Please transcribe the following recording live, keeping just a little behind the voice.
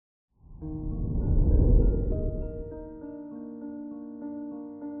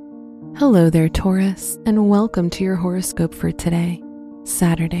Hello there, Taurus, and welcome to your horoscope for today,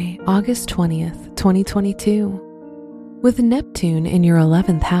 Saturday, August 20th, 2022. With Neptune in your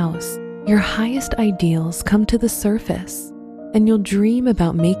 11th house, your highest ideals come to the surface, and you'll dream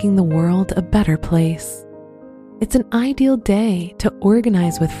about making the world a better place. It's an ideal day to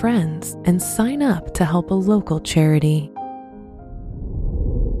organize with friends and sign up to help a local charity.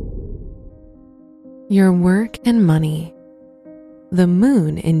 Your work and money. The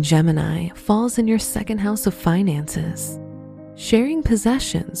moon in Gemini falls in your second house of finances. Sharing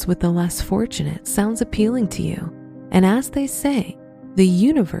possessions with the less fortunate sounds appealing to you, and as they say, the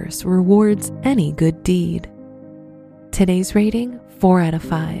universe rewards any good deed. Today's rating, 4 out of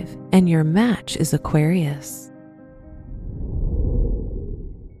 5, and your match is Aquarius.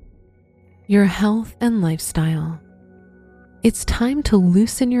 Your health and lifestyle. It's time to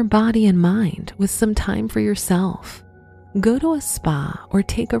loosen your body and mind with some time for yourself. Go to a spa or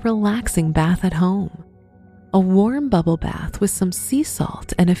take a relaxing bath at home. A warm bubble bath with some sea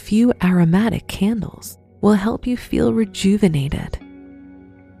salt and a few aromatic candles will help you feel rejuvenated.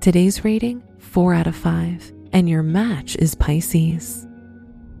 Today's rating, 4 out of 5, and your match is Pisces.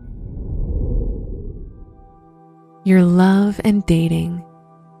 Your love and dating.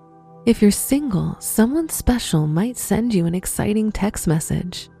 If you're single, someone special might send you an exciting text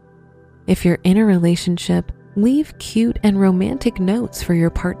message. If you're in a relationship, leave cute and romantic notes for your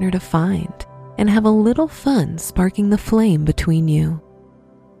partner to find and have a little fun sparking the flame between you.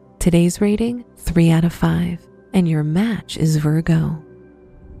 Today's rating, 3 out of 5, and your match is Virgo.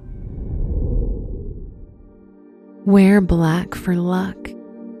 Wear black for luck.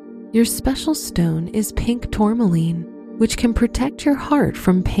 Your special stone is pink tourmaline, which can protect your heart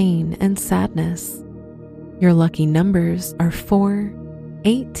from pain and sadness. Your lucky numbers are 4,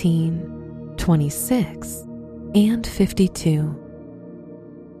 18, 26, and 52.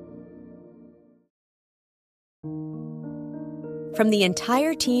 From the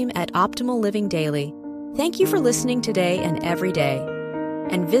entire team at Optimal Living Daily, thank you for listening today and every day.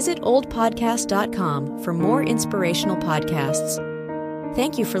 And visit oldpodcast.com for more inspirational podcasts.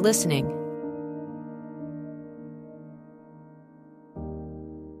 Thank you for listening.